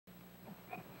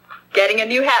Getting a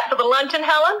new hat for the luncheon,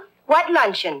 Helen? What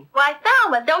luncheon? Why,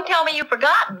 Thelma, don't tell me you've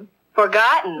forgotten.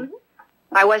 Forgotten?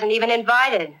 Mm-hmm. I wasn't even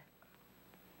invited.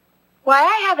 Why,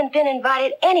 I haven't been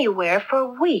invited anywhere for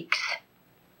weeks.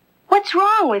 What's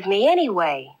wrong with me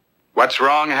anyway? What's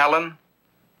wrong, Helen?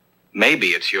 Maybe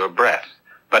it's your breath.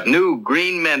 But new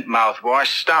Green Mint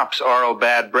mouthwash stops oral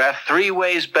bad breath 3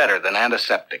 ways better than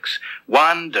antiseptics.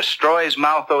 1, destroys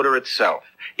mouth odor itself,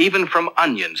 even from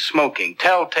onions, smoking,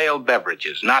 telltale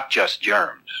beverages, not just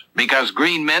germs. Because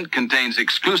Green Mint contains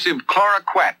exclusive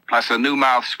chloroquet plus a new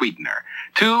mouth sweetener.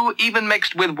 2, even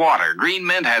mixed with water, Green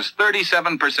Mint has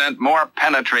 37% more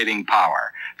penetrating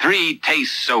power. 3,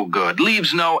 tastes so good,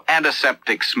 leaves no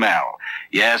antiseptic smell.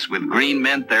 Yes, with Green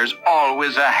Mint, there's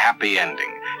always a happy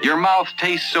ending. Your mouth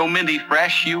tastes so minty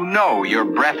fresh, you know your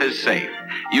breath is safe.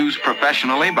 Used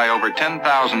professionally by over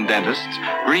 10,000 dentists,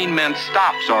 Green Mint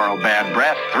stops oral bad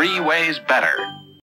breath 3 ways better.